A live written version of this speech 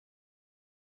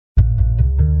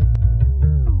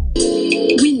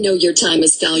know your time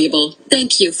is valuable.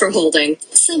 Thank you for holding.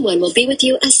 Someone will be with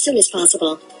you as soon as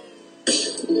possible.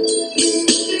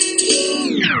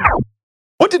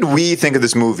 What did we think of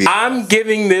this movie? I'm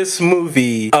giving this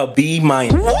movie a B-.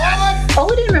 What?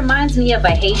 Odin reminds me of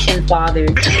a Haitian father.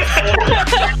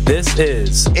 This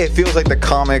is... It feels like the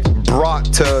comic brought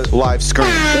to live screen.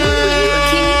 King,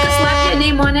 you can slap your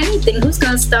name on anything. Who's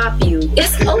gonna stop you?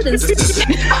 It's Odin's.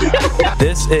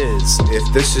 This is...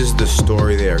 If this is the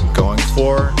story they are going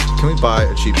for, can we buy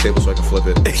a cheap table so I can flip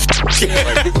it?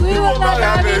 We will not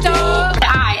have it, dog.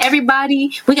 Alright,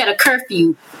 everybody, we got a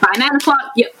curfew. By 9 o'clock,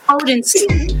 you're Odin's.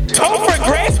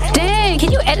 Dang,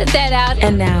 can you edit that out?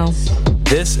 And now,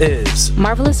 This is...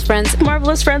 Marvelous Friends.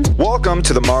 Marvelous Friends. Welcome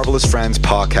to the Marvelous Friends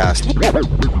podcast.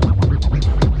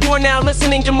 You are now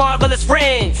listening to Marvelous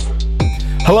Friends.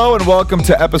 Hello and welcome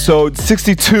to episode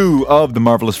 62 of the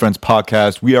Marvelous Friends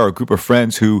podcast. We are a group of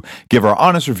friends who give our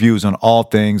honest reviews on all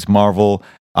things Marvel,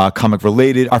 comic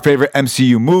related, our favorite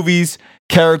MCU movies,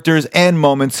 characters, and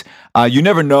moments. You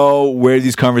never know where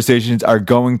these conversations are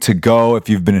going to go. If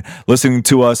you've been listening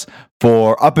to us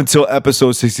for up until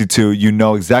episode 62, you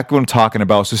know exactly what I'm talking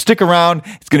about. So stick around.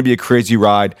 It's going to be a crazy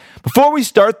ride. Before we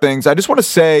start things, I just want to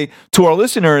say to our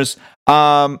listeners, we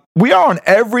are on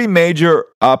every major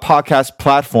podcast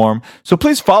platform. So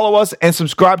please follow us and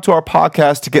subscribe to our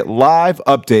podcast to get live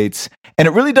updates. And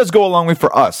it really does go a long way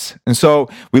for us. And so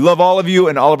we love all of you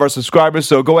and all of our subscribers.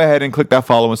 So go ahead and click that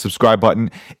follow and subscribe button.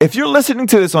 If you're listening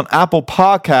to this on Apple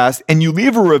Podcasts and you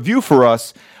leave a review for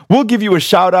us, we'll give you a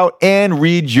shout out and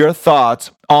read your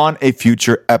thoughts on a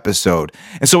future episode.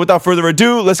 And so without further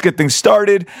ado, let's get things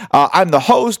started. I'm the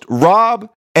host, Rob,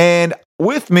 and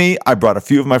with me, I brought a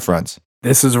few of my friends.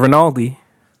 This is Rinaldi.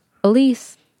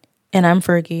 Elise. And I'm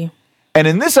Fergie. And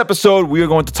in this episode, we are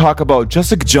going to talk about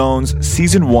Jessica Jones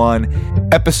Season 1,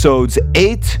 Episodes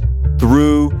 8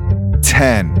 through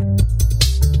 10.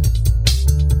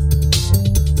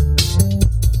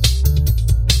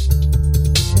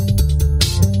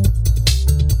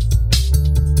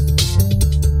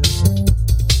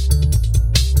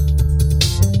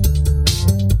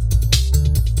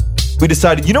 We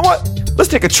decided, you know what? Let's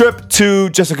take a trip to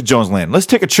Jessica Jones land. Let's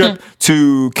take a trip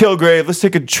to Kilgrave. Let's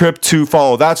take a trip to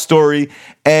follow that story.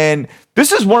 And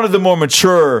this is one of the more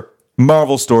mature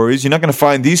Marvel stories. You're not going to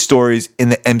find these stories in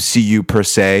the MCU per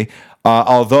se,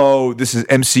 although this is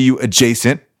MCU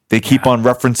adjacent. They keep on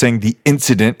referencing the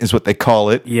incident, is what they call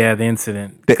it. Yeah, the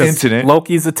incident. The incident.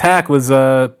 Loki's attack was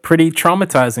pretty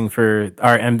traumatizing for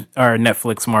our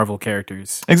Netflix Marvel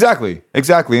characters. Exactly.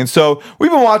 And so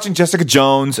we've been watching Jessica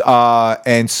Jones,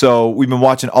 and so we've been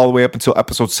watching all the way up until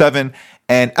episode 7.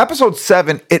 And episode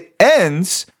 7, it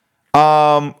ends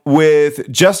with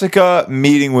Jessica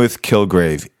meeting with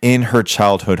Kilgrave in her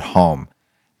childhood home.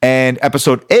 And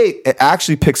episode 8, it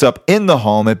actually picks up in the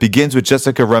home. It begins with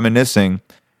Jessica reminiscing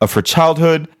of her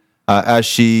childhood as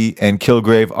she and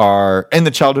Kilgrave are in the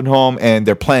childhood home and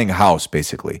they're playing house,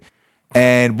 basically.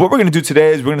 And what we're going to do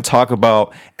today is we're going to talk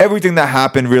about everything that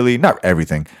happened, really, not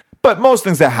everything, but most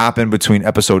things that happened between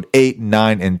episode 8,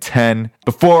 9, and 10.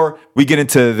 Before we get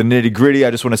into the nitty gritty,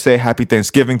 I just want to say happy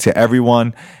Thanksgiving to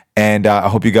everyone. And I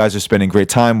hope you guys are spending great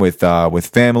time with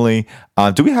family.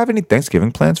 Do we have any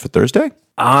Thanksgiving plans for Thursday?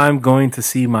 I'm going to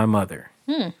see my mother.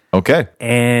 Okay.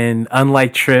 And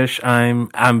unlike Trish,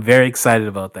 I'm very excited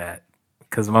about that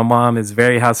because my mom is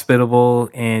very hospitable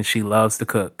and she loves to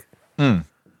cook. There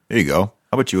you go. How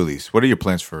about you, Elise? What are your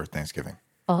plans for Thanksgiving?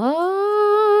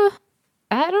 I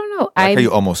don't know. I like how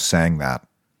you almost sang that.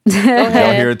 Go ahead.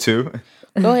 Y'all hear it too?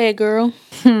 Go ahead, girl.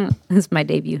 It's my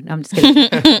debut. No, I'm just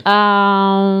kidding.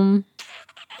 I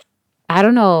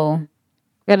don't know.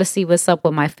 Got to see what's up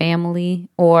with my family,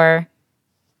 or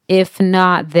if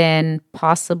not, then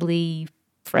possibly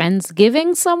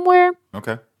Friendsgiving somewhere.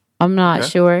 Okay. I'm not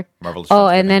sure. Marvelous Oh,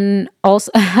 Friendsgiving. and then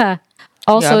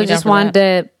also, just wanted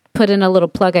to put in a little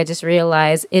plug. I just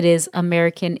realized it is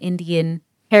American Indian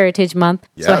Heritage Month.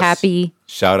 Yes. So happy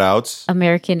Shout outs.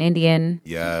 American Indian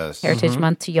Yes. Heritage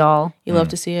Month to y'all. You love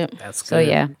to see it. That's good. So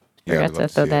yeah, Yeah, forgot we to love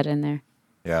to throw see that it. in there.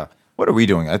 Yeah. What are we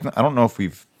doing? I don't know if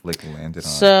we've landed on.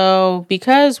 So,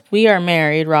 because we are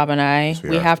married, Rob and I, we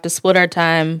we are. have to split our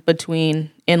time between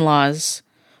in-laws.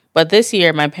 But this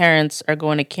year, my parents are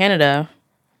going to Canada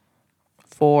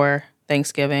for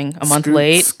Thanksgiving, a month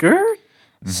late. Skirt?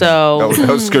 So, that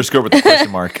was skirt with the question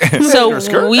mark.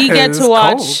 so we get to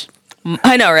watch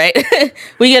I know, right?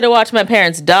 We get to watch my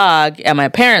parents' dog at my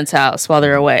parents' house while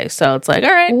they're away. So it's like, all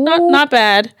right, not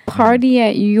bad. Party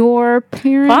at your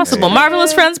parents. Possible.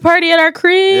 Marvelous Friends party at our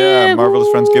crib. Yeah, Marvelous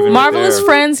Friendsgiving. Marvelous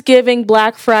Friendsgiving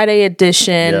Black Friday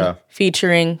edition Yeah.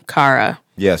 featuring Kara.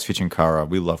 Yes, featuring Kara.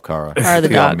 We love Kara. Kara the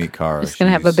We all dog. meet Kara. Just gonna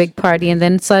have a big party, and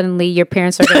then suddenly your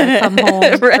parents are gonna come home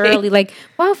Right. early. Like,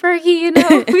 wow, Fergie, you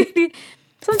know,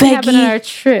 something happened on our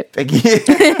trip.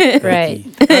 Right.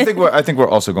 I think we're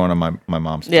also going to my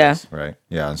mom's place. Yeah. Right.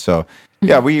 Yeah. And so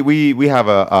yeah, we have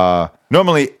a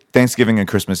normally Thanksgiving and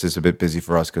Christmas is a bit busy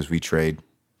for us because we trade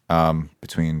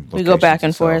between We go back locations,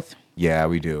 and so- forth. Yeah,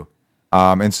 we do.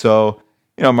 And so,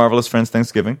 Marvelous Friends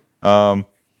Thanksgiving.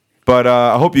 But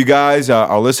I hope you guys,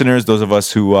 our listeners, those of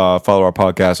us who follow our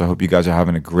podcast, I hope you guys are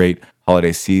having a great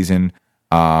holiday season.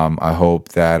 I hope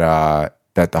that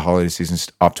that the holiday season's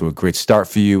off to a great start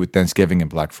for you with Thanksgiving and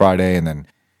Black Friday and then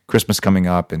Christmas coming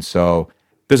up. And so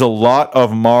there's a lot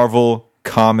of Marvel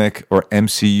comic or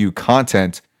MCU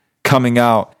content coming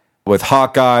out with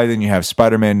Hawkeye. Then you have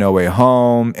Spider-Man No Way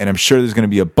Home. And I'm sure there's going to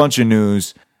be a bunch of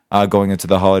news going into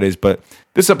the holidays. But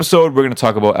this episode, we're going to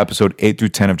talk about episode 8 through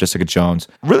 10 of Jessica Jones.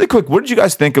 Really quick, what did you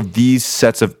guys think of these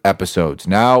sets of episodes?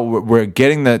 Now we're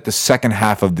getting the second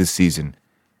half of this season.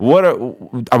 What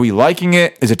are we liking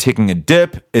it? Is it taking a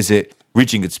dip? Is it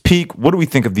reaching its peak? What do we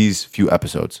think of these few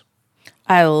episodes?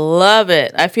 I love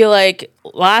it. I feel like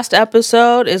last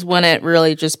episode is when it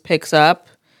really just picks up,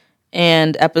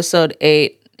 and episode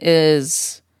 8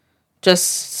 is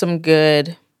just some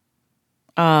good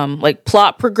like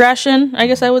plot progression, I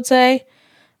guess I would say.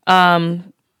 I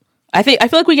feel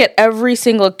like we get every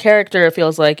single character, it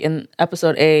feels like, in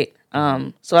episode 8.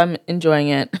 So I'm enjoying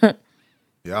it.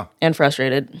 Yeah. And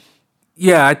frustrated.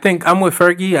 Yeah, I think I'm with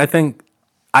Fergie.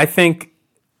 I think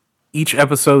each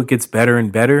episode gets better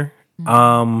and better.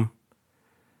 I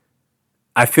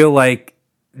feel like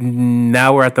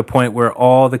now we're at the point where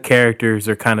all the characters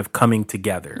are kind of coming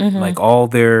together. Like all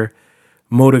their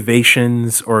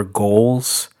motivations or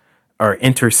goals are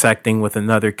intersecting with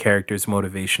another character's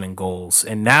motivation and goals.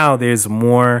 And now there's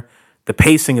more, the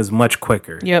pacing is much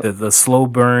quicker. Yep. The slow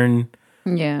burn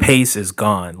pace is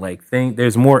gone. Like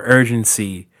there's more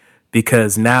urgency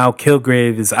because now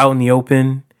Kilgrave is out in the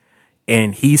open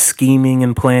and he's scheming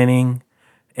and planning.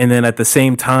 And then at the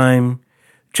same time,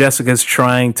 Jessica's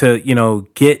trying to,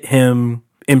 get him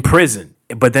in prison.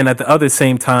 But then at the other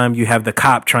same time, you have the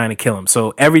cop trying to kill him.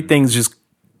 So everything's just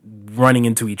running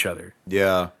into each other.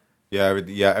 Yeah.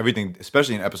 Everything,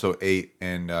 especially in episode 8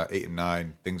 and 8 and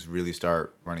 9, things really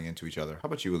start running into each other. How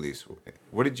about you, Elise?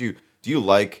 Do you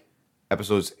like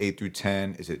episodes 8 through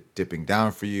 10? Is it dipping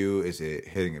down for you? Is it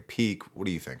hitting a peak? What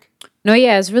do you think? No,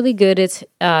 yeah, it's really good. It's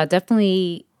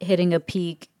definitely hitting a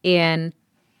peak. And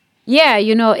yeah,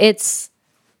 it's,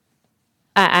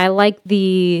 I like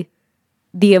the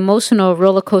emotional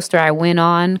roller coaster I went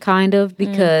on, kind of,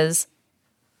 because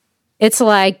it's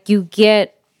like you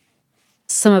get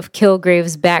some of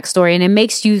Kilgrave's backstory, and it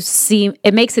makes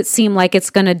it seem like it's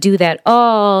gonna do that.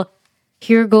 Oh,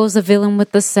 here goes the villain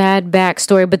with the sad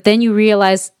backstory, but then you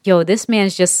realize, this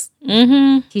man's just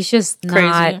he's just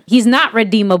crazy. he's not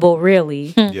redeemable,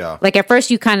 really. Yeah. Like at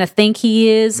first you kind of think he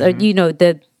is, or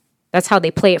that's how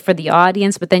they play it for the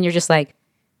audience, but then you're just like,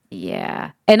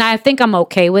 yeah. And I think I'm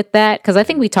okay with that, because I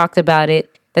think we talked about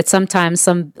it, that sometimes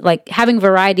like having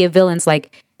variety of villains,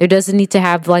 like there doesn't need to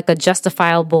have like a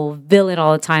justifiable villain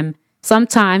all the time.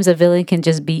 Sometimes a villain can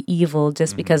just be evil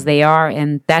just because they are,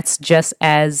 and that's just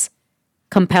as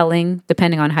compelling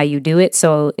depending on how you do it.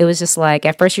 So it was just like,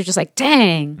 at first you're just like,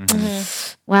 dang,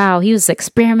 wow, he was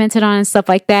experimented on and stuff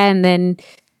like that. And then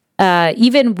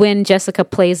even when Jessica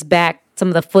plays back some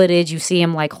of the footage, you see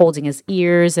him like holding his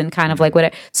ears and kind of like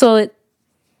whatever. So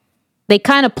they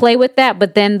kind of play with that,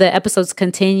 but then the episodes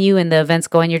continue and the events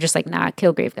go, and you're just like, nah,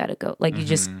 Kilgrave gotta go. Like you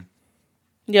just,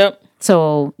 Yep.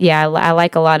 So yeah, I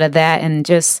like a lot of that, and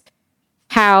just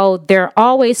how they're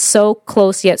always so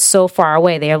close yet so far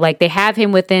away. They're like, they have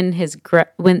him within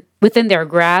within their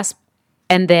grasp,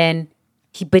 and then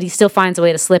he still finds a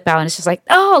way to slip out, and it's just like,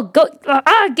 oh, go,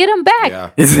 get him back. Yeah.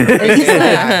 They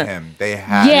had him. They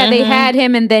had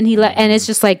him, and then and it's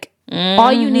just like,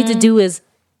 all you need to do is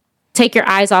take your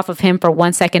eyes off of him for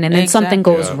 1 second, and then something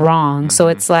goes wrong. So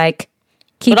it's like,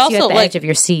 keeps you at the edge of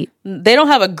your seat. They don't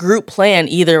have a group plan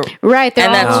either. Right.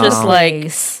 And that's just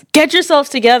like, get yourselves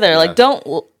together. Yeah. Like,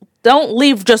 don't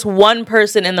leave just one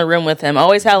person in the room with him.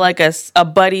 Always have like a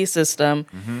buddy system.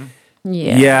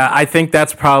 Yeah, I think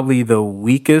that's probably the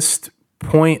weakest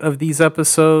point of these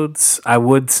episodes. I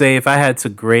would say if I had to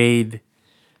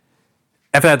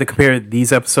compare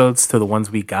these episodes to the ones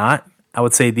we got, I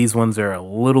would say these ones are a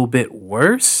little bit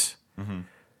worse.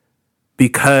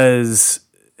 because,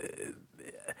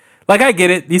 like, I get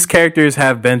it. These characters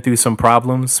have been through some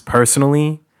problems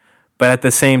personally, but at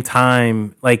the same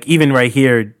time, like, even right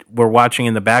here, we're watching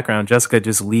in the background, Jessica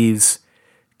just leaves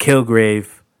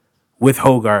Kilgrave with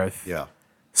Hogarth. Yeah.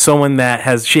 Someone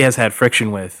that she has had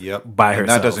friction with by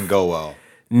herself. That doesn't go well.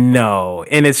 No.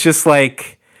 And it's just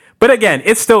like, but again,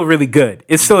 it's still really good.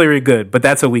 It's still really good, but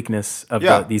that's a weakness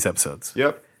of these episodes.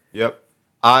 Yep.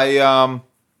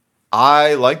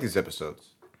 I like these episodes.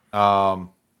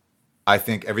 I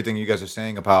think everything you guys are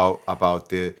saying about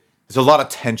there's a lot of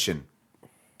tension.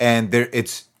 And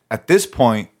it's at this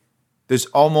point, there's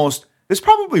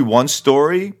probably one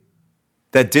story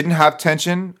that didn't have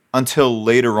tension until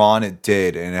later on it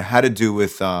did. And it had to do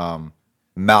with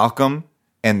Malcolm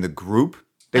and the group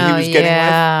that he was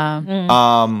getting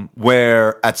with.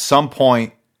 Where at some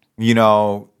point, you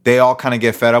know, they all kind of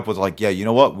get fed up with like, yeah, you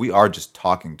know what? We are just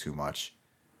talking too much.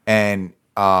 And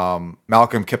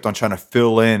Malcolm kept on trying to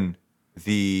fill in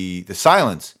the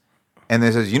silence. And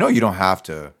they says, you know, you don't have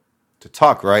to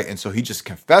talk, right? And so he just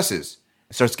confesses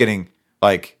and starts getting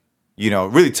like, you know,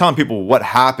 really telling people what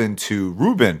happened to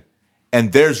Ruben.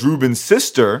 And there's Ruben's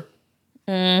sister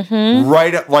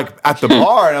right at the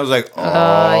bar. And I was like,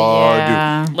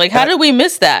 dude. Like, how did we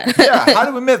miss that? Yeah, how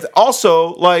did we miss?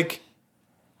 Also, like,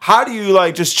 how do you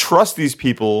like just trust these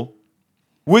people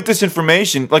with this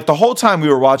information? Like the whole time we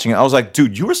were watching it, I was like,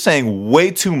 dude, you were saying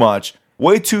way too much,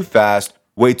 way too fast,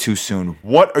 way too soon.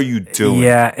 What are you doing?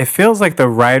 Yeah, it feels like the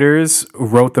writers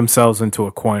wrote themselves into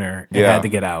a corner and had to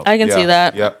get out. I can see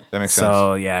that. Yep, that makes sense.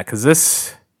 So, yeah, because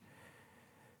this...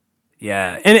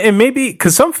 Yeah, and maybe...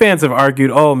 Because some fans have argued,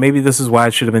 oh, maybe this is why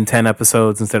it should have been 10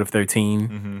 episodes instead of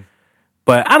 13.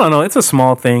 But I don't know. It's a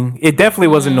small thing. It definitely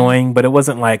was annoying, but it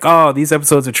wasn't like, oh, these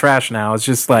episodes are trash now. It's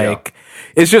just like...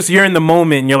 It's just you're in the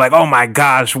moment and you're like, oh, my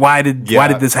gosh, why did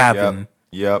this happen?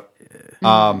 Yep.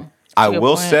 I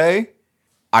will say...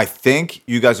 I think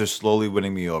you guys are slowly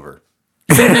winning me over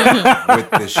with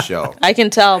this show. I can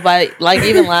tell by like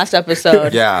even last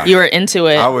episode. You were into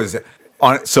it. I was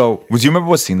on it. So, would you remember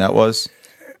what scene that was?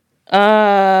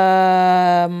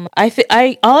 I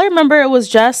all I remember it was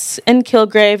Jess and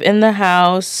Kilgrave in the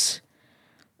house,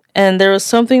 and there was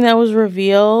something that was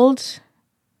revealed.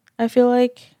 I feel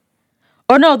like,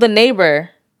 or no, the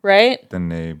neighbor, right? The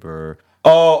neighbor.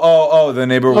 Oh, the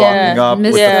neighbor walking up.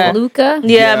 Miss DeLuca?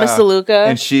 Yeah, Miss DeLuca.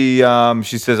 And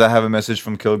she says, I have a message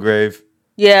from Kilgrave.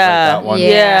 Yeah. Like that one.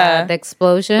 Yeah. The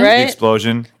explosion. Right? The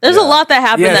explosion. There's a lot that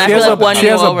happened that I feel like won you over. She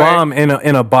has a bomb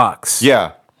in a box.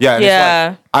 Yeah. And it's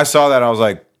like, I saw that. I was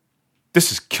like,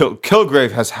 this is Kilgrave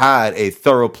has had a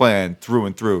thorough plan through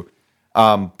and through.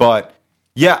 But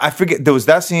yeah, I forget. There was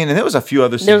that scene and there was a few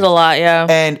other scenes. There was a lot, yeah.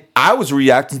 And I was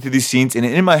reacting to these scenes and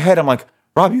in my head, I'm like,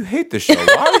 Rob, you hate this show. Why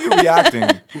are you reacting?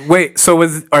 Wait, so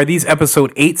are these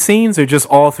episode 8 scenes or just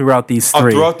all throughout these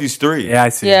 3? Throughout these 3. Yeah, I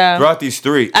see. Yeah. Throughout these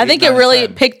 3. I think it really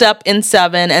picked up in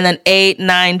 7 and then 8,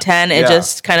 9, 10. It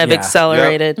just kind of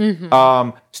accelerated.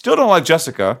 Yep. Still don't like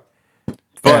Jessica.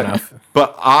 Fair enough.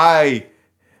 But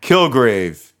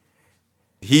Kilgrave,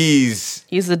 he's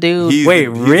the dude. Wait,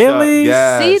 really?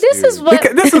 Yes, see, this is what...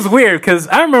 This is weird because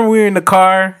I remember we were in the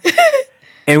car...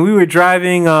 And we were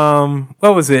driving,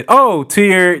 what was it? Oh,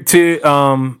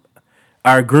 to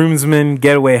our groomsman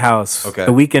getaway house. Okay.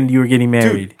 The weekend you were getting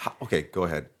married. Dude, okay, go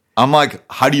ahead. I'm like,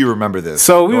 how do you remember this?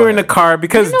 So we were in the car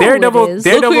because Daredevil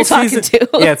season.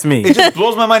 Yeah, it's me. It just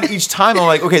blows my mind each time. I'm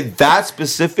like, okay, that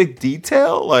specific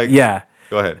detail? Like, yeah.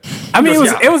 Go ahead. I mean,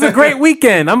 it was a great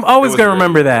weekend. I'm always going to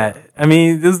remember that. I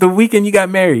mean, this is the weekend you got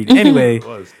married. Anyway,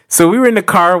 so we were in the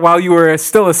car while you were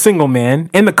still a single man,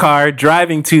 in the car,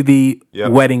 driving to the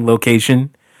wedding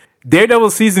location. Daredevil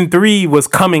Season 3 was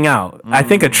coming out. I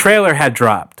think a trailer had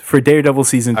dropped for Daredevil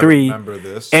Season 3. I remember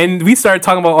this. And we started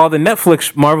talking about all the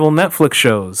Marvel Netflix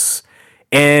shows.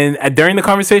 And during the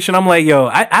conversation, I'm like, yo,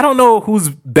 I don't know who's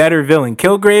better villain,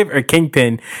 Kilgrave or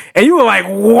Kingpin. And you were like,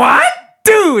 what?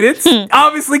 Dude, it's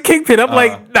obviously Kingpin. I'm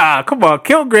like, nah, come on.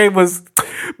 Kilgrave was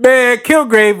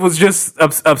just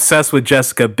obsessed with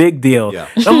Jessica. Big deal. Yeah.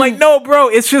 I'm like, no, bro,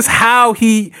 it's just how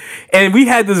and we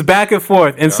had this back and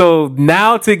forth. And so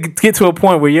now to get to a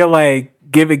point where you're like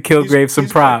giving Kilgrave some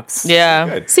props. Good.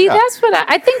 Yeah. See, that's what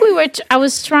I think I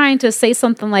was trying to say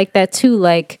something like that too.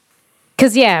 Like,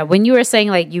 cause when you were saying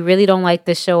like, you really don't like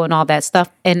the show and all that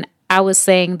stuff. And I was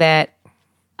saying that,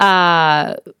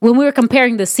 when we were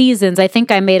comparing the seasons, I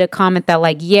think I made a comment that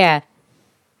like,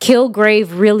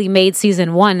 Kilgrave really made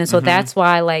season 1. And so that's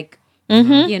why like,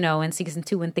 you know, in season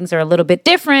 2 when things are a little bit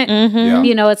different,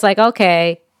 you know, it's like,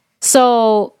 okay.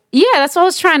 So that's what I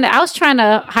was trying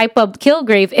to hype up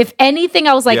Kilgrave. If anything,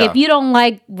 I was like, if you don't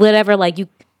like whatever, like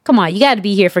come on, you got to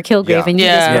be here for Kilgrave, Yeah. and you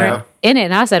just Yeah. weren't in it.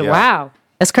 And I said, Yeah. wow,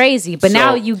 that's crazy. But So,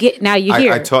 now you're here.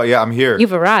 I'm here.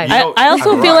 You've arrived. You know, I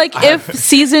also I've feel arrived. like if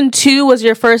season 2 was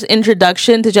your first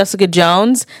introduction to Jessica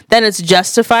Jones, then it's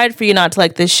justified for you not to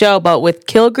like this show. But with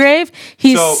Kilgrave,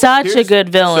 he's So such a here's- good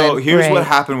villain. So here's Right. what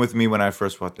happened with me when I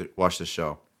first watched the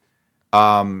show.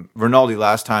 Rinaldi,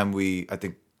 last time we were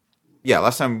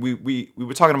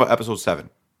talking about episode 7.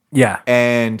 Yeah.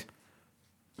 And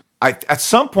at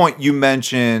some point you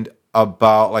mentioned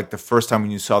about like the first time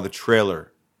when you saw the trailer,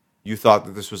 you thought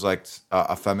that this was like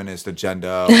a feminist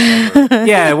agenda. Or whatever.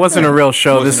 Yeah, it wasn't a real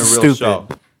show. It This wasn't is a real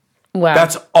stupid. show. Wow.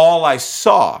 That's all I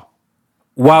saw.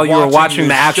 While you were watching the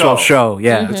this actual show.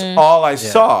 Yeah. That's all I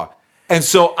saw. And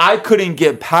so I couldn't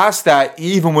get past that,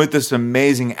 even with this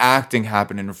amazing acting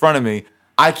happening in front of me.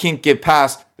 I can't get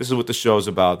past, this is what the show's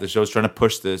about. The show's trying to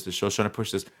push this. The show's trying to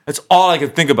push this. That's all I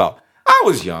could think about. I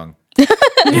was young.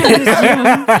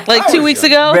 like 2 weeks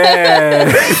ago.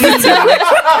 Man.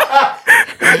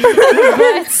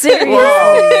 That's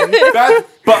serious.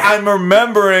 But I'm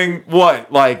remembering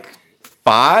what, like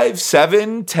 5,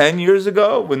 7, 10 years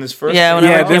ago when this first Yeah, came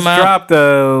whenever Yeah, it out? came this out.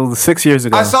 dropped 6 years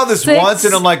ago. I saw this 6. once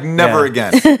and I'm like, never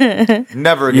Yeah. again.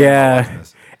 Never again. Yeah.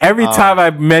 This. Every time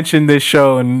I mention this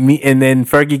show and then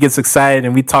Fergie gets excited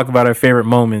and we talk about our favorite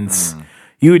moments,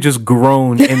 you would just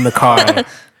groan in the car.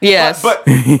 Yes. But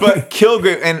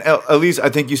Kilgrave, and Elise, I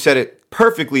think you said it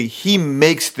perfectly. He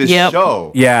makes this Yep.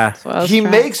 show. Yeah. He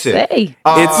makes it. Say.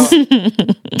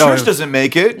 Trish doesn't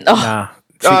make it. Nah.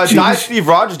 Diet Steve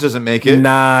Rogers doesn't make it.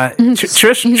 Nah.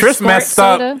 Trish Squirt messed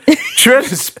soda. up.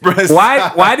 Trish.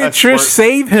 Why did Trish Squirt.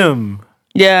 save him?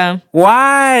 yeah.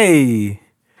 Why?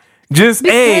 Just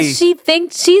Because she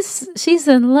thinks she's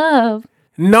in love.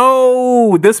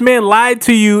 no. This man lied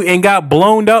to you and got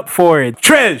blown up for it.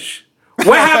 Trish,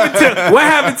 what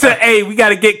happened to? Hey, we got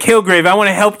to get Kilgrave. I want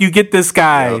to help you get this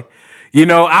guy. Yep. You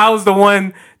know, I was the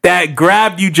one that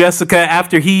grabbed you, Jessica,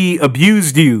 after he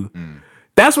abused you.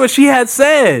 That's what she had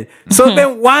said. So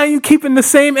then why are you keeping the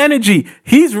same energy?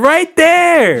 He's right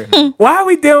there. Why are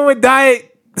we dealing with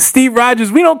Diet Steve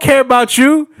Rogers? We don't care about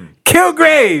you.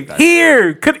 Kilgrave,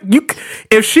 here.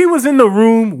 If she was in the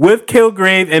room with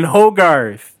Kilgrave and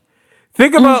Hogarth,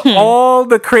 think about all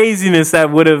the craziness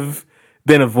that would have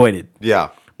been avoided. Yeah.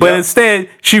 But instead,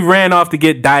 she ran off to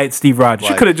get Diet Steve Rogers.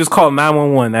 She Like- could have just called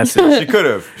 911. That's it. She could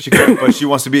have, but she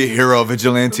wants to be a hero,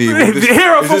 vigilante.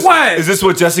 Hero for what? Is this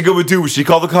what Jessica would do? Would she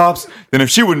call the cops? Then if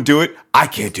she wouldn't do it, I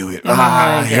can't do it.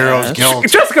 Heroes guilt.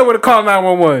 Jessica would have called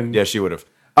 911. Yeah, she would have.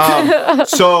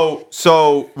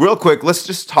 So real quick, let's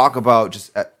just talk about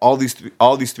just all these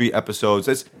three episodes.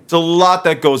 It's a lot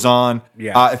that goes on.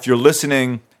 Yeah. If you're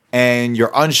listening and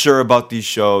you're unsure about these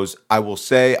shows, I will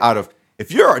say,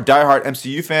 if you're a diehard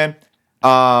MCU fan,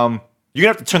 you're gonna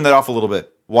have to turn that off a little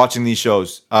bit watching these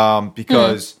shows,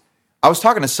 because I was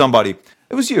talking to somebody.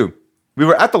 It was you. We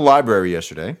were at the library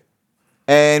yesterday,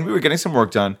 and we were getting some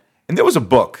work done, and there was a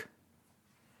book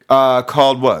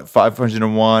called what?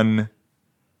 501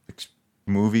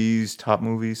 movies, top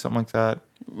movies, something like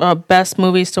that. Best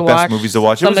movies to watch. Best movies to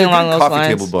watch. Something it was a along good those coffee lines.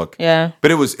 table book. Yeah.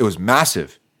 But it was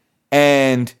massive.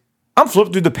 And I'm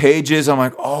flipping through the pages. I'm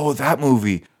like, oh, that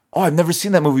movie. Oh, I've never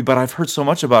seen that movie, but I've heard so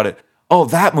much about it. Oh,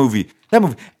 that movie.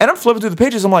 And I'm flipping through the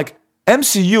pages. I'm like,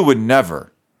 MCU would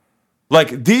never.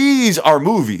 Like, these are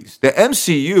movies. The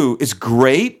MCU is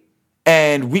great,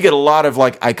 and we get a lot of,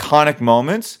 like, iconic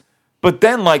moments. But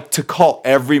then, like, to call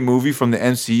every movie from the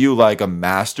MCU, like, a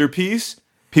masterpiece,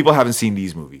 people haven't seen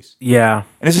these movies. Yeah.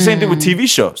 And it's the same thing with TV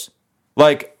shows.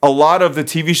 Like, a lot of the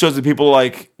TV shows that people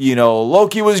like,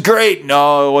 Loki was great.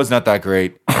 No, it was not that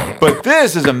great. But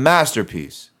this is a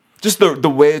masterpiece. Just the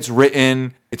way it's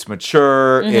written, it's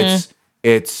mature,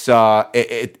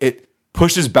 it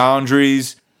pushes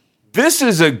boundaries. This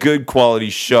is a good quality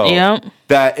show. Yep.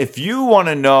 That if you want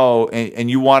to know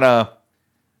and you want to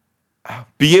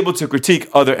be able to critique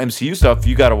other MCU stuff,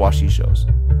 you got to watch these shows.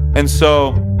 And so,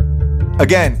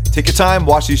 again, take your time,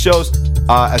 watch these shows.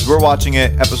 As we're watching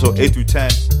it, episode 8 through 10.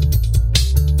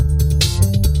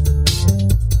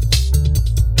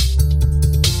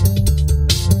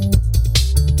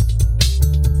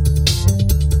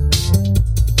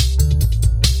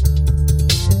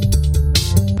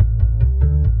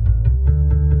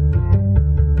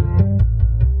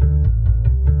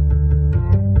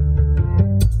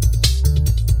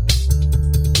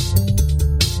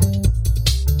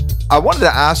 I wanted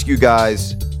to ask you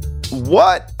guys,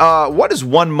 what is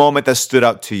one moment that stood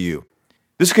out to you?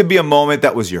 This could be a moment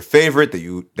that was your favorite, that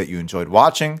you enjoyed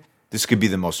watching. This could be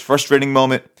the most frustrating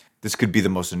moment. This could be the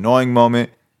most annoying moment.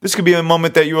 This could be a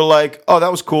moment that you were like, oh,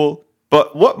 that was cool.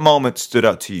 But what moment stood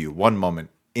out to you? One moment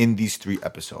in these 3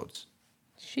 episodes?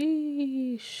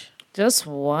 Sheesh. Just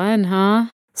one, huh?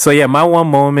 So yeah, my one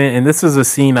moment, and this is a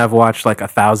scene I've watched like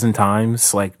 1,000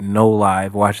 times, like no lie,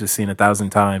 I've watched this scene 1,000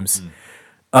 times.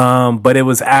 But it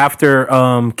was after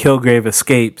Kilgrave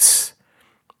escapes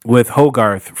with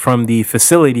Hogarth from the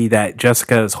facility that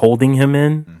Jessica is holding him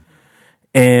in.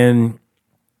 And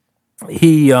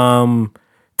he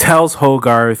tells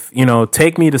Hogarth, you know,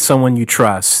 take me to someone you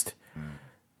trust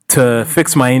to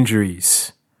fix my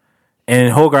injuries.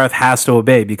 And Hogarth has to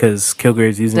obey because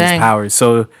Kilgrave's using his powers.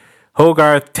 So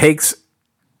Hogarth takes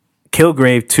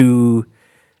Kilgrave to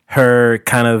her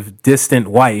kind of distant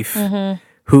wife,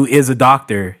 who is a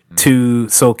doctor,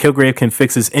 so Kilgrave can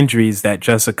fix his injuries that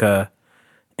Jessica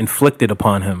inflicted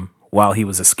upon him while he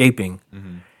was escaping.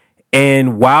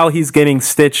 And while he's getting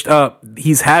stitched up,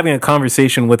 he's having a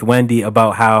conversation with Wendy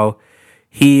about how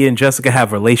he and Jessica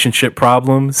have relationship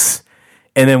problems.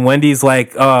 And then Wendy's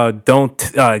like, don't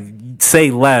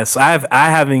say less.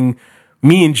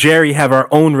 Me and Jerry have our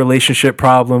own relationship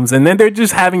problems. And then they're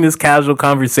just having this casual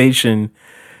conversation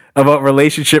about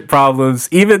relationship problems,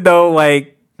 even though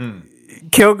like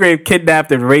Kilgrave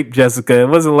kidnapped and raped Jessica. It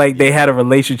wasn't like they had a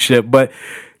relationship, but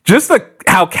just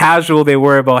how casual they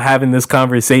were about having this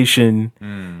conversation.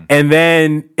 And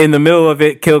then in the middle of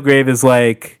it, Kilgrave is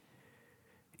like,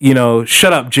 you know,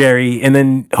 shut up, Jerry. And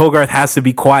then Hogarth has to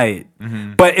be quiet.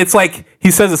 But it's like, he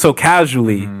says it so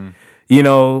casually. You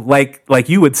know, like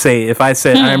you would say, if I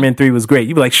said Iron Man 3 was great,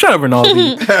 you'd be like, shut up,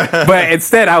 Rinaldi. But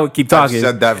instead, I would keep talking. I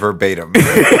said that verbatim.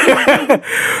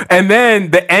 And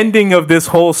then the ending of this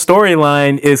whole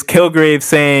storyline is Kilgrave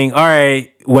saying, all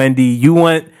right, Wendy, you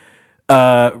want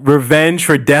revenge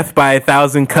for death by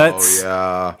 1,000 cuts? Oh,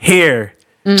 yeah. Here,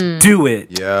 do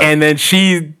it. Yeah. And then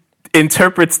she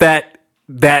interprets that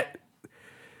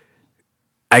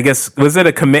I guess, was it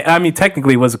a command? I mean,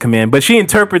 technically it was a command, but she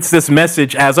interprets this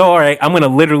message as, oh, all right, I'm going to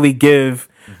literally give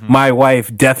my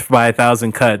wife death by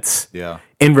 1,000 cuts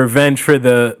in revenge for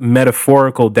the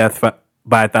metaphorical death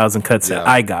by 1,000 cuts that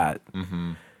I got.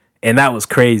 And that was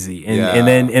crazy. And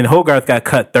then Hogarth got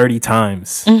cut 30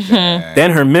 times.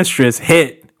 Then her mistress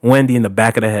hit Wendy in the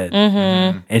back of the head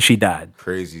and she died.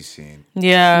 Crazy scene.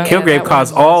 Yeah. Kilgrave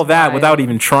caused all that without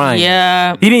even trying.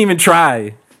 Yeah. He didn't even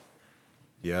try.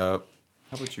 Yep.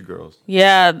 How about you girls?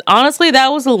 Yeah, honestly, that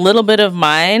was a little bit of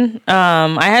mine.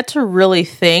 I had to really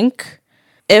think.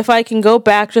 If I can go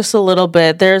back just a little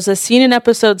bit, there's a scene in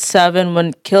episode 7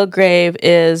 when Kilgrave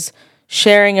is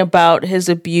sharing about his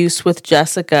abuse with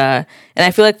Jessica. And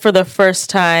I feel like for the first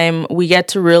time, we get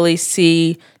to really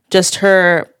see just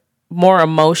her more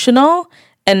emotional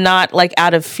and not like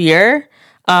out of fear.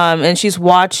 And she's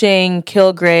watching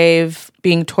Kilgrave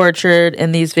being tortured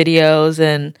in these videos,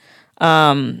 and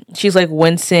she's like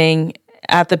wincing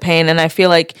at the pain. And I feel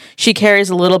like she carries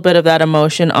a little bit of that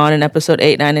emotion on in episode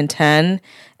 8, 9, and 10.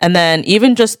 And then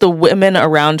even just the women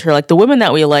around her, like the women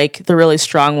that we like, the really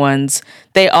strong ones,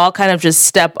 they all kind of just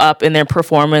step up in their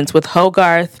performance, with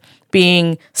Hogarth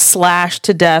being slashed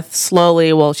to death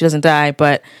slowly. Well, she doesn't die,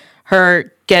 but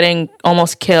her getting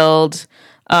almost killed.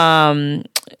 And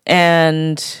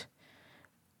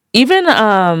even,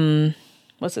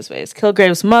 what's his face?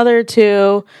 Kilgrave's mother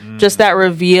too. Just that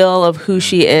reveal of who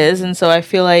she is. And so I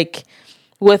feel like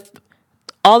with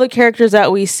all the characters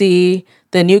that we see,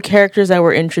 the new characters that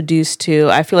we're introduced to,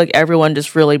 I feel like everyone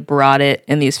just really brought it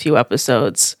in these few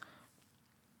episodes.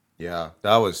 Yeah,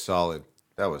 that was solid.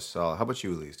 How about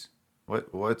you, Elise?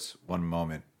 What's one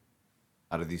moment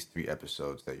out of these 3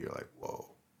 episodes that you're like, whoa,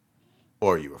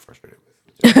 or you were frustrated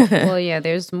with? Well, yeah,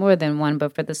 there's more than one,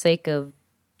 but for the sake of,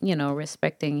 you know,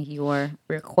 respecting your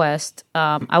request,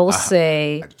 I will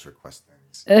say, I just request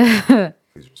things.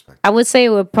 Please respect. I would say it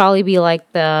would probably be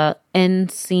like the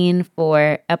end scene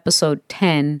for episode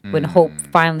 10 when Hope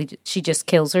finally, she just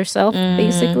kills herself,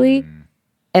 basically.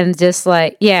 And just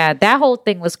like, yeah, that whole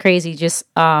thing was crazy. Just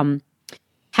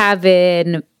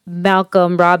having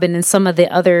Malcolm, Robin, and some of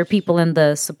the other people in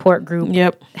the support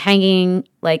group hanging,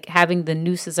 like having the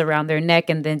nooses around their neck,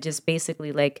 and then just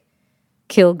basically like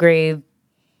Kilgrave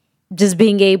just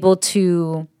being able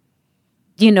to,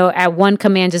 you know, at one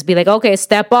command just be like, okay,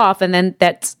 step off, and then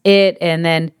that's it. And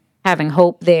then having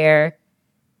Hope there.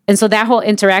 And so that whole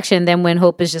interaction, then when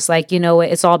Hope is just like, you know what,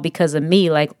 it's all because of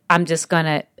me. Like, I'm just going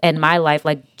to end my life.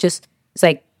 Like, just, it's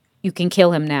like, you can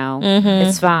kill him now.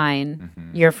 It's fine.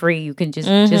 You're free. You can just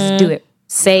do it.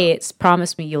 Say it.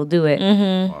 Promise me you'll do it.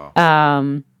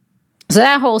 Wow. So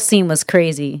that whole scene was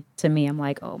crazy to me. I'm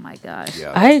like, oh my gosh.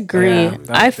 Yeah, I agree. Yeah,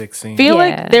 I big scene. feel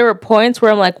like there were points where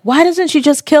I'm like, why doesn't she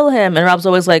just kill him? And Rob's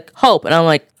always like, Hope. And I'm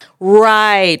like,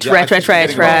 right. About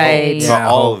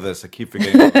all of this, I keep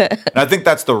forgetting. And I think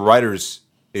that's the writer's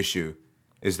issue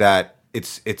is that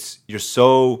it's you're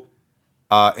so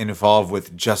involved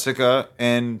with Jessica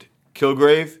and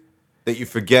Kilgrave that you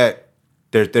forget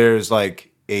there's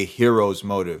like a hero's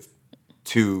motive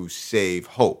to save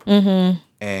Hope and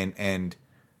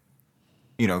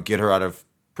get her out of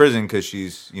prison because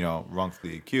she's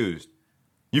wrongfully accused.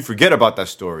 You forget about that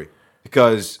story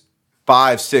because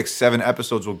 5, 6, 7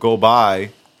 episodes will go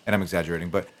by, and I'm exaggerating,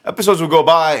 but episodes will go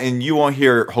by and you won't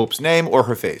hear Hope's name or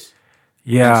her face.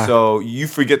 Yeah. And so you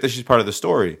forget that she's part of the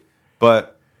story.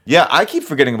 But yeah, I keep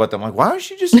forgetting about them. Like, why don't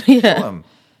she just kill him?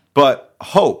 But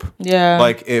Hope. Yeah.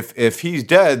 Like, if he's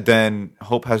dead, then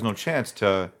Hope has no chance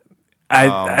to.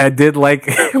 I did like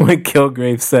when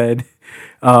Kilgrave said,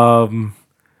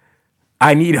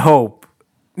 "I need hope."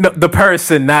 No, the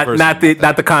person, not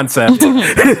the concept.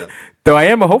 Though I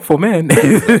am a hopeful man.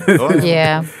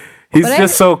 Yeah. He's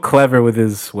just so clever with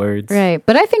his words. Right.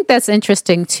 But I think that's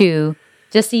interesting too.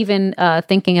 Just even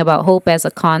thinking about hope as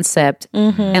a concept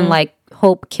and like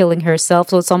Hope killing herself.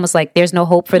 So it's almost like there's no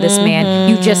hope for this man.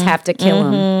 You just have to kill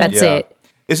him. That's it.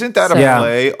 Isn't that a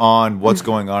play on what's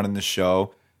going on in the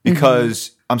show?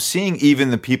 Because I'm seeing even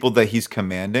the people that he's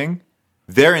commanding,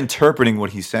 they're interpreting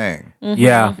what he's saying.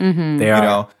 Yeah, they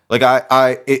are. Like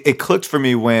it clicked for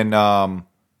me when,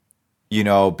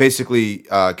 basically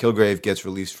Kilgrave gets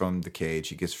released from the cage.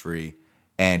 He gets free.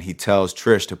 And he tells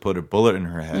Trish to put a bullet in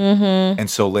her head. And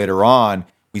so later on,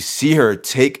 we see her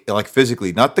take, like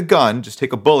physically, not the gun, just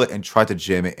take a bullet and try to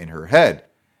jam it in her head.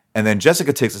 And then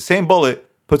Jessica takes the same bullet,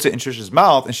 puts it in Trish's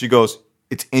mouth, and she goes,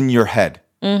 "It's in your head."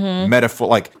 Metaphor,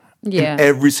 like in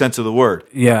every sense of the word.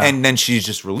 Yeah. And then she's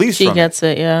just released She from gets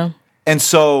it, yeah. And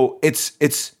so it's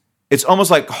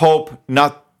almost like Hope,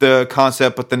 not the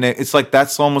concept, but the name. It's like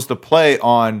that's almost a play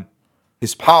on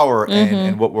his power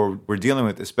and what we're dealing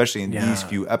with, especially in these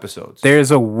few episodes. There's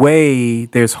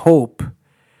hope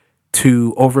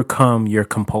to overcome your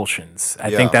compulsions.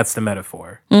 I think that's the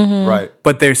metaphor. Right.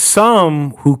 But there's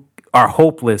some who are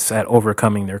hopeless at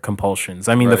overcoming their compulsions.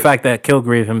 I mean, the fact that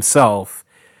Kilgrave himself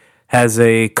has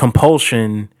a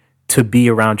compulsion to be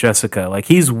around Jessica. Like,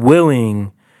 he's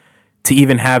willing to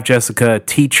even have Jessica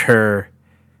teach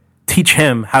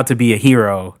him how to be a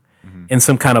hero in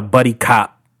some kind of buddy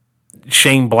cop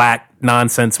Shane Black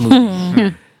nonsense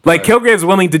movie. Like, Kilgrave's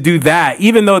willing to do that,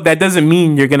 even though that doesn't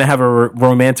mean you're going to have a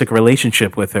romantic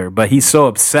relationship with her. But he's so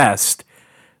obsessed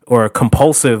or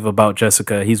compulsive about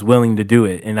Jessica, he's willing to do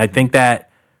it. And I think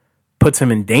that puts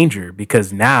him in danger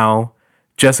because now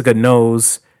Jessica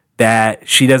knows that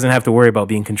she doesn't have to worry about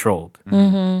being controlled.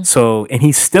 So, and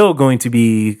he's still going to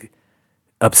be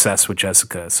obsessed with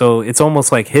Jessica. So it's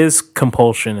almost like his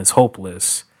compulsion is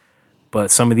hopeless. But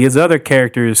some of these other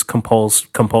characters'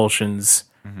 compulsions,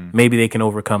 maybe they can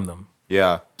overcome them.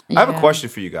 Yeah. I have a question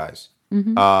for you guys.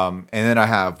 And then I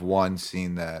have one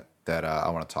scene that I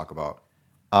want to talk about.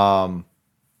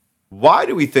 Why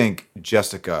do we think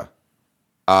Jessica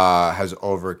has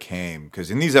overcame?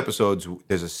 Because in these episodes,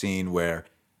 there's a scene where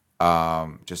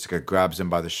Jessica grabs him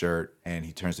by the shirt and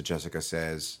he turns to Jessica,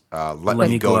 says, let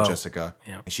me go, Jessica.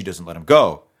 Yeah. And she doesn't let him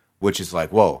go, which is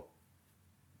like, whoa.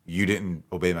 You didn't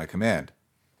obey my command.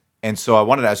 And so I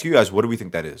wanted to ask you guys, what do we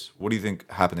think that is? What do you think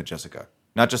happened to Jessica?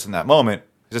 Not just in that moment,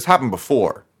 because this happened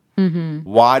before.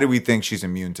 Why do we think she's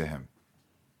immune to him?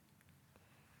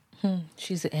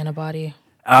 She's an antibody.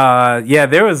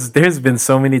 There's been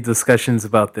so many discussions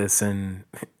about this in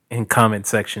comment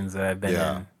sections that I've been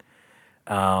in.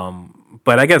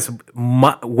 But I guess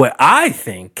what I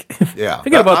think, forget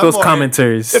about those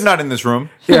commenters. They're not in this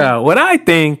room. Yeah, what I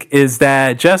think is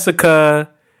that Jessica,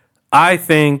 I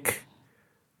think,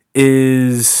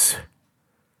 is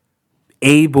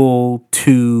able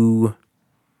to.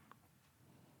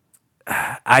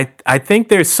 I think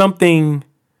there's something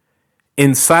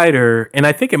inside her, and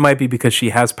I think it might be because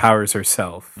she has powers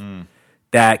herself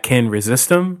that can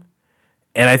resist him,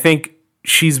 and I think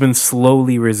she's been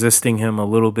slowly resisting him a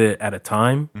little bit at a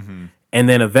time. And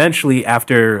then eventually,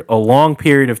 after a long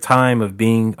period of time of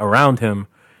being around him,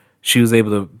 she was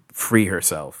able to free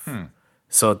herself.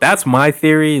 So that's my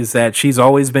theory, is that she's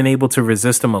always been able to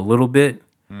resist him a little bit,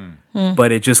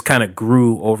 but it just kind of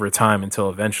grew over time until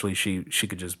eventually she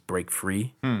could just break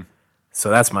free. So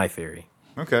that's my theory.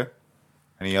 Okay.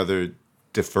 Any other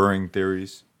differing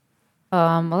theories?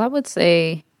 Well, I would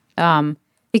say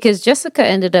because Jessica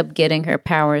ended up getting her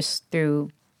powers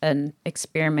through an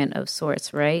experiment of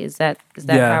sorts, right? Is that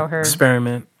how her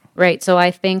experiment? Right. So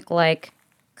I think, like,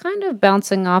 kind of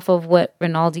bouncing off of what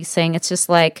Rinaldi's saying, it's just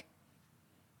like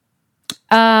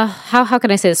How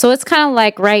can I say this? So it's kind of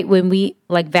like, right, when we,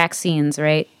 like vaccines,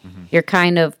 right? Mm-hmm. You're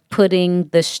kind of putting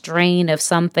the strain of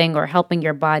something or helping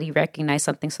your body recognize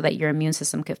something so that your immune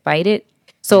system could fight it.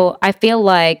 So I feel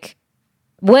like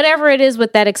whatever it is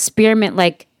with that experiment,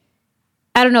 like,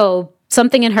 I don't know,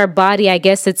 something in her body, I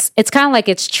guess it's kind of like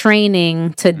it's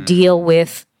training to deal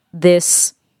with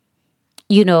this,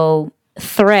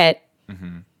 threat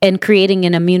and creating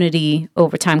an immunity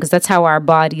over time, because that's how our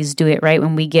bodies do it, right?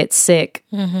 When we get sick,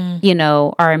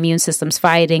 our immune system's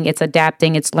fighting, it's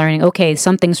adapting, it's learning, okay,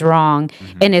 something's wrong,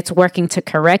 and it's working to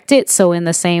correct it. So in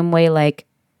the same way, like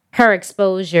her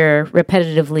exposure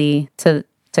repetitively to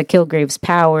Kilgrave's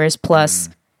powers, plus,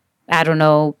 I don't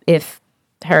know if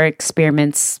her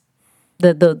experiments,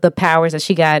 the powers that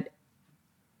she got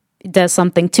does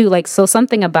something too. Like, so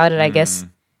something about it, I guess,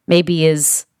 maybe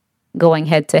is going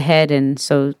head to head, and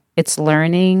so it's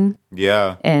learning.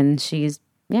 Yeah. And she's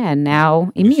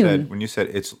now immune. When you said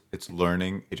it's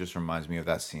learning, it just reminds me of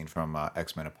that scene from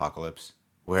X-Men Apocalypse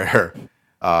where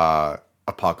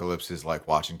Apocalypse is like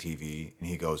watching TV and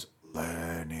he goes,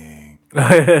 learning.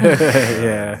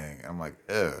 Learning. I'm like,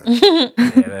 ugh. Yeah,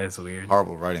 that's weird.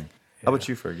 Horrible writing. How about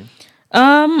you, Fergie?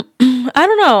 I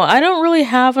don't know. I don't really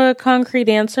have a concrete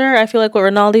answer. I feel like what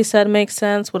Rinaldi said makes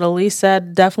sense. What Elise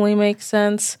said definitely makes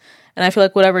sense. And I feel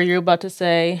like whatever you're about to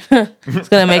say is going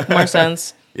to make more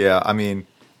sense. Yeah, I mean,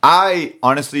 I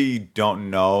honestly don't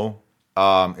know.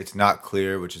 It's not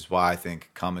clear, which is why I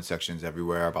think comment sections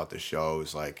everywhere about the show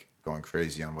is like going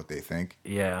crazy on what they think.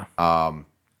 Yeah.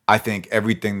 I think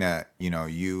everything that,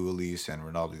 you, Elise, and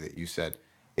Rinaldi that you said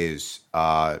is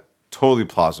totally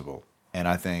plausible. And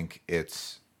I think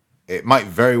it might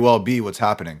very well be what's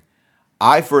happening.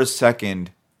 I, for a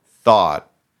second, thought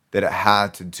that it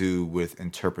had to do with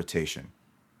interpretation.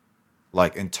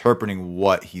 Like interpreting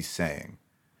what he's saying.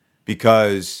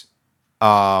 Because,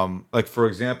 like, for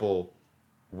example,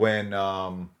 when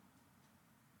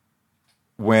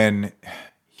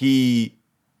she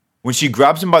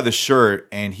grabs him by the shirt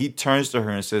and he turns to her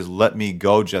and says, "Let me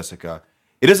go, Jessica,"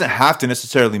 it doesn't have to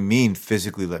necessarily mean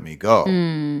physically let me go.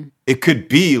 It could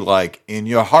be like in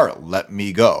your heart, let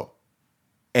me go.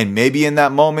 And maybe in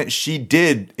that moment she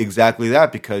did exactly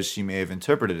that because she may have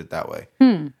interpreted it that way.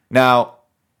 Now,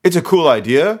 it's a cool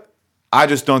idea. I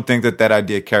just don't think that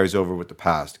idea carries over with the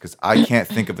past, because I can't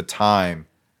think of a time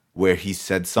where he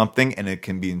said something and it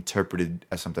can be interpreted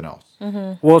as something else.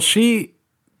 Well, she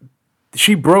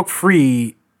broke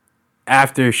free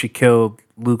after she killed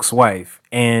Luke's wife,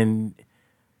 and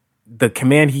the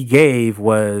command he gave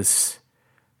was,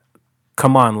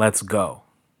 "Come on, let's go."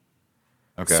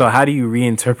 Okay. So how do you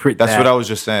reinterpret that? That's what I was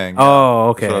just saying. Oh,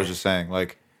 okay. That's what I was just saying.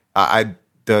 Like,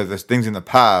 the things in the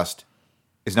past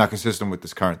is not consistent with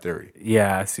this current theory.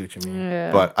 Yeah, I see what you mean.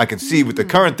 Yeah. But I can see with the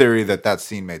current theory that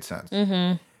scene made sense.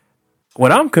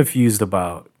 What I'm confused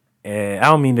about, and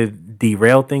I don't mean to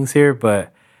derail things here,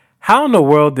 but how in the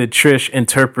world did Trish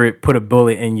interpret "put a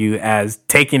bullet in you" as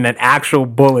taking an actual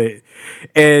bullet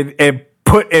and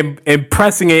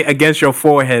pressing it against your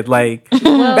forehead? Like,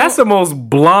 that's the most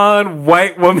blonde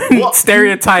white woman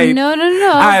stereotype No.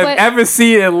 I've ever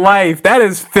seen in life. That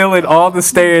is filling all the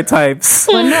stereotypes.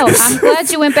 Well, no, I'm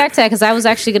glad you went back to that, because I was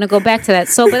actually going to go back to that.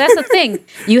 So, but that's the thing.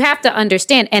 You have to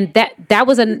understand, and that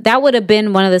would have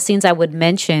been one of the scenes I would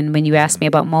mention when you asked me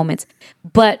about moments.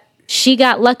 But she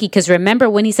got lucky, because remember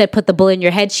when he said put the bullet in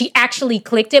your head, she actually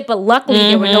clicked it, but luckily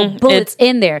there were no bullets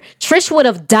in there. Trish would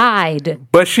have died.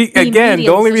 But she, again, the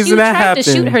only reason that happened,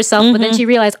 she tried to shoot herself, but then she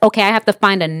realized, okay, I have to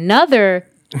find another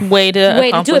way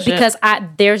to do it, because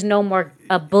there's no more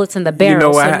bullets in the barrel.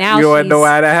 You know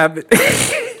why that happened?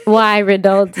 Why,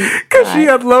 Rinaldi? Because she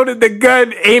unloaded the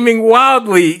gun aiming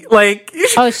wildly. Like, she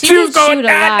was going shoot a lot.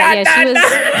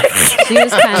 Yeah, she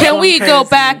was kind of. Can we go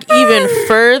back even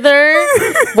further?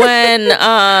 When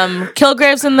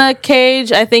Kilgrave's in the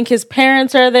cage, I think his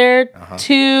parents are there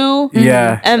too.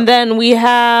 Yeah. And then we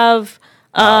have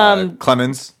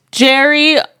Clemens.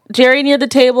 Jerry near the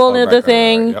table, near the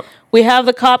thing. Right. Yep. We have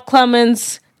the cop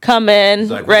Clemens come in,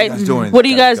 like, right? What are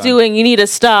you guys doing? You need to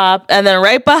stop. And then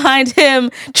right behind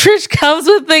him, Trish comes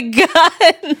with the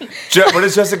gun. What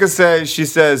does Jessica say? She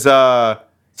says,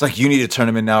 it's like, you need to turn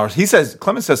him in now.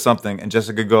 Clemens says something, and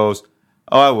Jessica goes,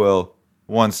 "Oh, I will.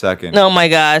 1 second." Oh my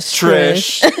gosh.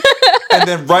 Trish. And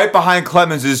then right behind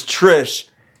Clemens is Trish,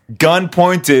 gun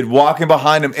pointed, walking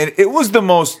behind him. And it was the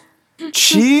most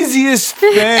cheesiest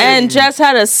thing. And Jess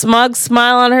had a smug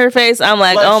smile on her face. I'm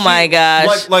like oh my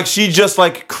gosh. Like she just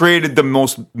like created the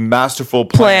most masterful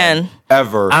plan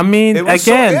ever. I mean,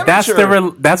 again, that's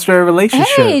their relationship.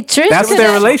 Hey, Trish, that's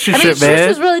their relationship, Trish man.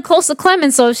 was really close to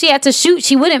Clemens, so if she had to shoot,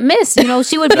 she wouldn't miss. You know,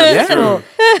 she would be miserable.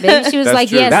 Maybe she was That's like,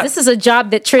 true. "Yes, this is a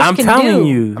job that Trish I'm can telling do."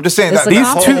 you. I'm just saying It's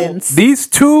that These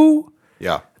two,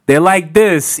 yeah. they're like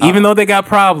this, even though they got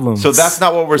problems. So that's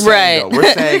not what we're saying. Right. Though.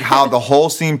 We're saying how the whole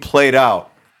scene played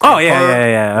out. Oh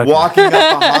yeah. Okay. Walking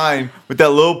up behind with that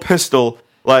little pistol,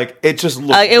 like it just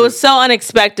looked. It was so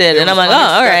unexpected, and I'm like, oh,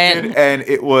 all right. And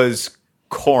it was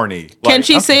corny. Can Like,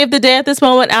 she save the day at this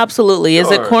moment? Absolutely. Is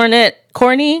it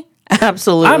corny?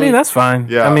 Absolutely. I mean, that's fine.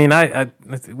 Yeah. I mean, I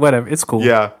whatever. It's cool.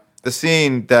 Yeah. The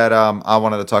scene that I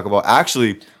wanted to talk about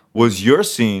actually was your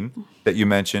scene that you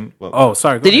mentioned. Well, Oh,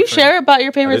 sorry. Go Did you ahead, share about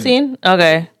your favorite scene?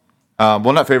 Okay.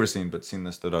 well, not favorite scene, but scene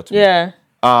that stood out to me. Yeah.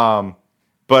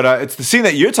 But it's the scene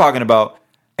that you're talking about,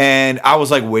 and I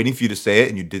was like waiting for you to say it,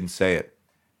 and you didn't say it.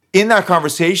 In that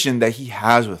conversation that he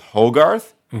has with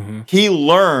Hogarth, he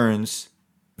learns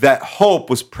that Hope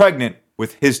was pregnant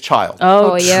with his child.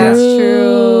 Oh, yeah, that's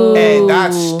true. And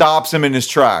that stops him in his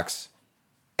tracks.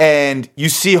 And you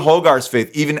see Hogarth's face,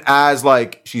 even as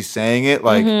like she's saying it,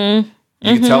 like you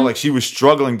can tell like she was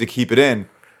struggling to keep it in.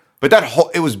 But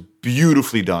it was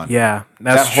beautifully done. Yeah,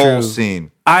 that's that whole true.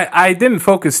 scene. I didn't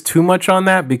focus too much on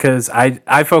that because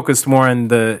I focused more on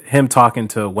him talking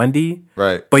to Wendy.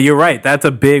 Right. But you're right. That's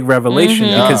a big revelation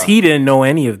because he didn't know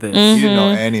any of this. He didn't know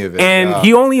any of it. And yeah.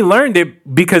 he only learned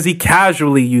it because he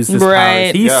casually used his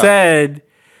Right. powers.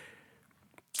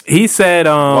 He said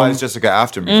why is Jessica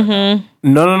after me? Right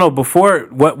now? No. Before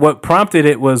what prompted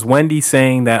it was Wendy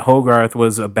saying that Hogarth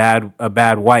was a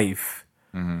bad wife.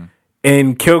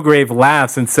 And Kilgrave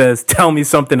laughs and says, "Tell me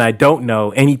something I don't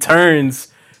know." And he turns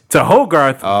to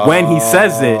Hogarth when he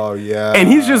says it. Oh, yeah. And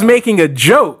he's just making a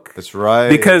joke. That's right.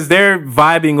 Because they're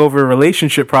vibing over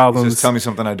relationship problems. Just tell me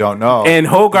something I don't know. And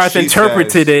Hogarth She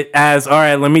interpreted says, it as, all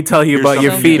right, let me tell you "Here's about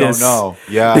your something you fetus. don't know."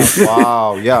 Yeah.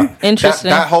 Wow. Yeah. Interesting.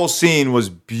 That whole scene was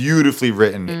beautifully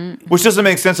written, which doesn't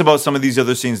make sense about some of these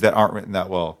other scenes that aren't written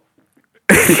that well.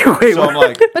 Wait, So I'm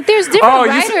like, But there's different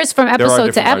writers from episode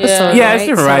to different writers. episode. Yeah, right? it's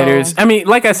different So- writers. I mean,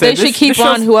 like I said, They should keep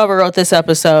on whoever wrote this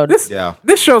episode.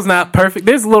 This show's not perfect.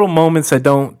 There's little moments that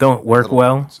don't work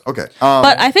well. okay.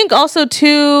 But I think also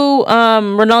too,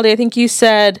 Ronaldo, I think you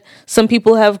said some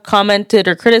people have commented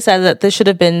or criticized that this should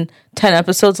have been 10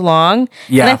 episodes long.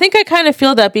 Yeah. And I think I kind of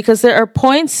feel that because there are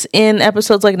points in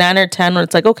episodes like 9 or 10 where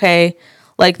it's like, okay,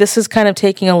 like this is kind of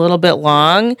taking a little bit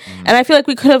long. And I feel like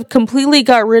we could have completely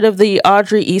got rid of the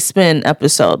Audrey Eastman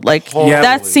episode. Like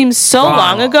that seems so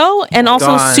long ago and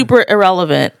also super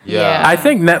irrelevant. Yeah. I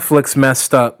think Netflix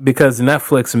messed up because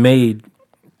Netflix made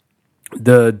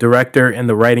the director and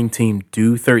the writing team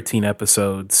do 13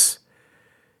 episodes.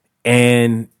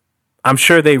 And I'm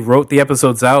sure they wrote the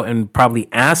episodes out and probably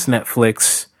asked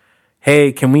Netflix,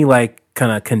 hey, can we like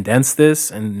kind of condense this?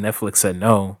 And Netflix said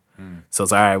no. So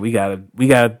it's all right. We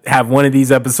gotta have one of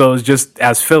these episodes just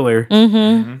as filler.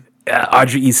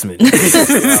 Audrey Eastman.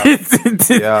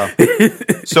 Yeah.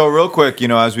 So real quick,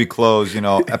 as we close,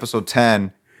 episode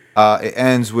 10, it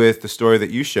ends with the story that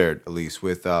you shared, Elise,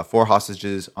 with 4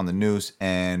 hostages on the noose,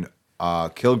 and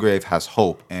Kilgrave has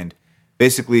Hope, and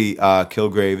basically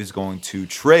Kilgrave is going to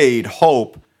trade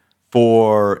Hope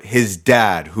for his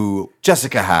dad, who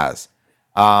Jessica has,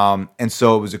 and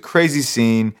so it was a crazy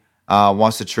scene.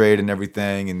 Wants to trade and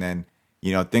everything, and then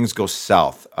things go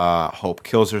south. Hope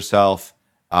kills herself.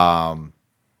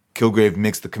 Kilgrave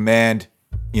makes the command.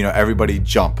 Everybody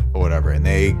jump or whatever, and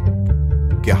they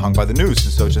get hung by the noose.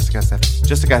 And so Jessica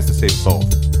has to save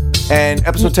both. And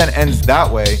episode 10 ends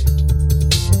that way.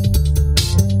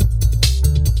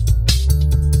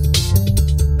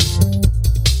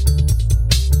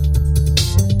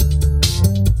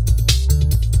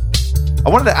 I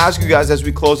wanted to ask you guys as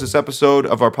we close this episode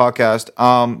of our podcast,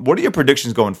 what are your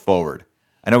predictions going forward?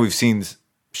 I know we've seen this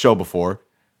show before,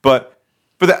 but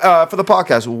for the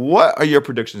podcast, what are your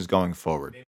predictions going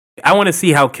forward? I want to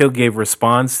see how Kilgrave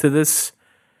responds to this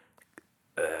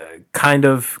kind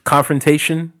of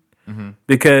confrontation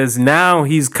because now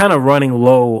he's kind of running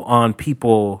low on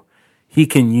people he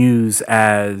can use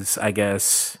as, I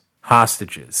guess,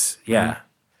 hostages. Yeah.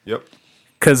 Yep.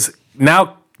 Because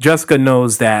now Jessica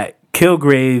knows that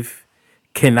Kilgrave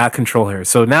cannot control her.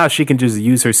 So now she can just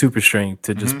use her super strength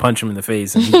to just punch him in the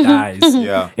face and he dies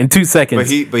in 2 seconds.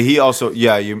 But he also,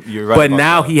 you're right. But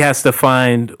now he has to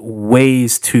find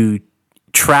ways to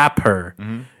trap her,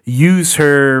 use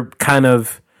her kind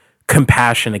of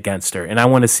compassion against her. And I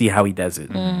want to see how he does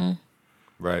it.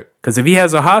 Right. Because if he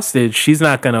has a hostage, she's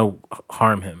not going to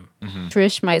harm him.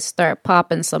 Trish might start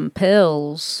popping some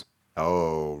pills.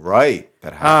 Oh, right.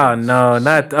 That Oh, happens. no,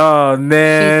 not. Oh,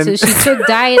 man. She took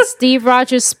Diet Steve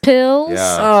Rogers pills.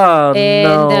 Yeah. Oh,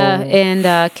 no. And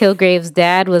Kilgrave's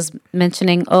dad was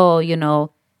mentioning,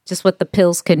 just what the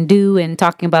pills can do, and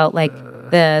talking about like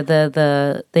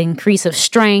the increase of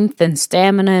strength and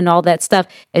stamina and all that stuff.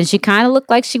 And she kind of looked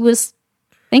like she was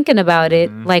thinking about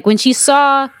it. Like when she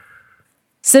saw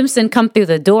Simpson come through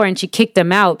the door and she kicked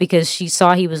him out because she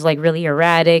saw he was like really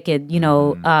erratic and,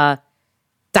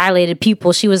 dilated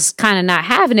pupils, she was kind of not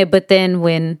having it. But then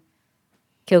when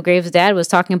Kilgrave's dad was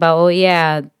talking about,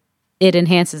 it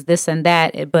enhances this and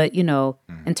that. But,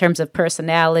 in terms of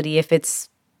personality, if it's,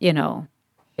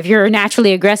 if you're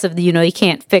naturally aggressive, you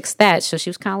can't fix that. So she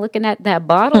was kind of looking at that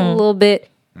bottle a little bit.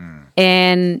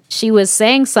 And she was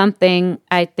saying something,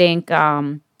 I think,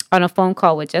 on a phone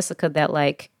call with Jessica that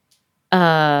like,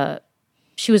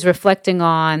 she was reflecting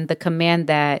on the command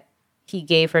that he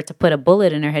gave her to put a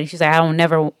bullet in her head. She's like,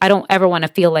 I don't ever want to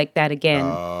feel like that again.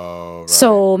 Oh, right.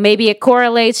 So maybe it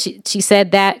correlates. She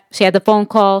said that she had the phone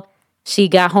call. She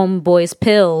got homeboy's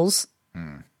pills.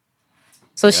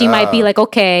 So she might be like,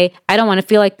 okay, I don't want to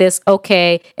feel like this.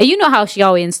 Okay. And you know how she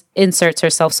always inserts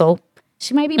herself. So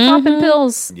she might be popping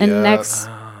pills in the next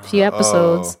few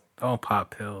episodes. Don't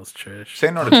pop pills, Trish.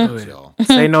 Say no to drugs, y'all.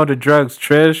 Say no to drugs,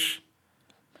 Trish.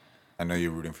 I know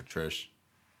you're rooting for Trish.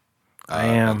 I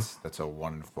am. That's a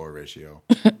 1 in 4 ratio.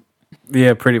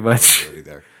 Yeah, pretty much.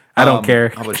 There. I don't care.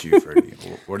 How about you, Freddie?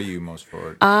 What are you most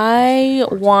forward? I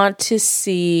want to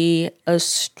see a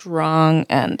strong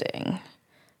ending.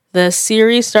 The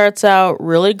series starts out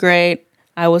really great.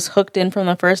 I was hooked in from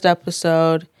the first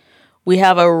episode. We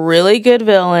have a really good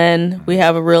villain. We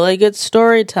have a really good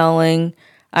storytelling.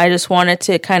 I just wanted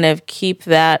to kind of keep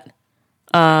that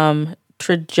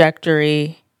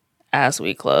trajectory as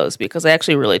we close, because I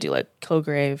actually really do like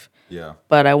Kilgrave. Yeah.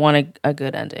 But I want a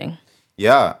good ending.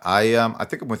 Yeah, I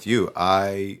think I'm with you.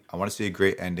 I want to see a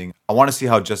great ending. I want to see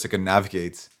how Jessica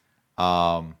navigates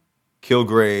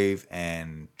Kilgrave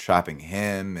and trapping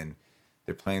him, and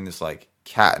they're playing this like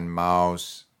cat and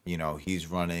mouse. He's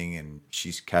running and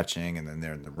she's catching, and then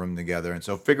they're in the room together. And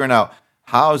so figuring out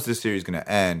how is this series going to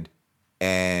end,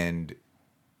 and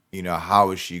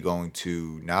how is she going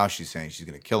to, now she's saying she's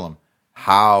going to kill him.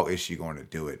 How is she going to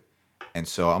do it? And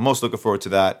so I'm most looking forward to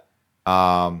that.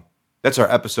 That's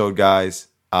our episode, guys.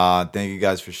 Thank you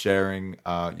guys for sharing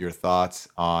your thoughts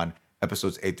on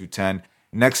episodes 8 through 10.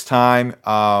 Next time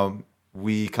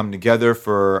we come together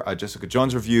for a Jessica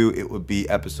Jones review, it would be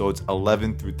episodes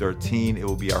 11 through 13. It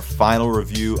will be our final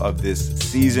review of this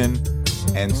season.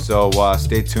 And so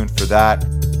stay tuned for that.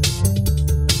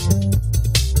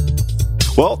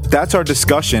 Well, that's our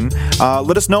discussion.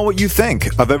 Let us know what you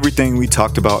think of everything we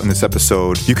talked about in this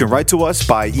episode. You can write to us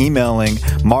by emailing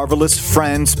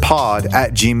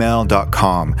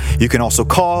marvelousfriendspod@gmail.com. You can also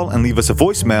call and leave us a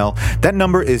voicemail. That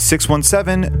number is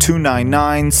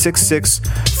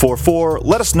 617-299-6644.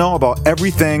 Let us know about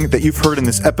everything that you've heard in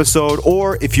this episode,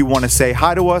 or if you want to say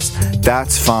hi to us,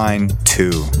 that's fine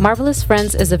too. Marvelous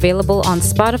Friends is available on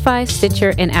Spotify,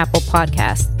 Stitcher, and Apple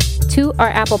Podcasts. To our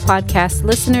Apple Podcast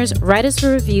listeners, write us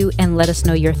a review and let us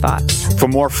know your thoughts. For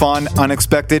more fun,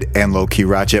 unexpected, and low-key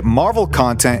ratchet Marvel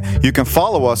content, you can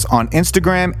follow us on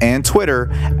Instagram and Twitter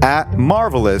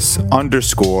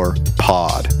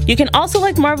 @marvelous_pod. You can also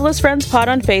like Marvelous Friends Pod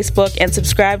on Facebook and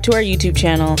subscribe to our YouTube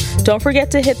channel. Don't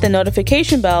forget to hit the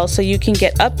notification bell so you can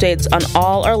get updates on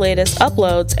all our latest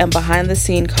uploads and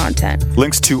behind-the-scene content.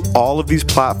 Links to all of these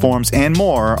platforms and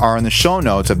more are in the show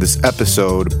notes of this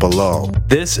episode below.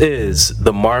 This is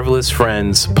the Marvelous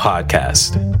Friends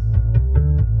Podcast.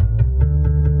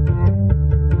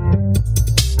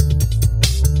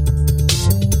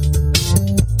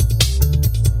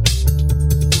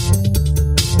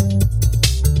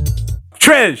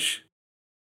 Trish!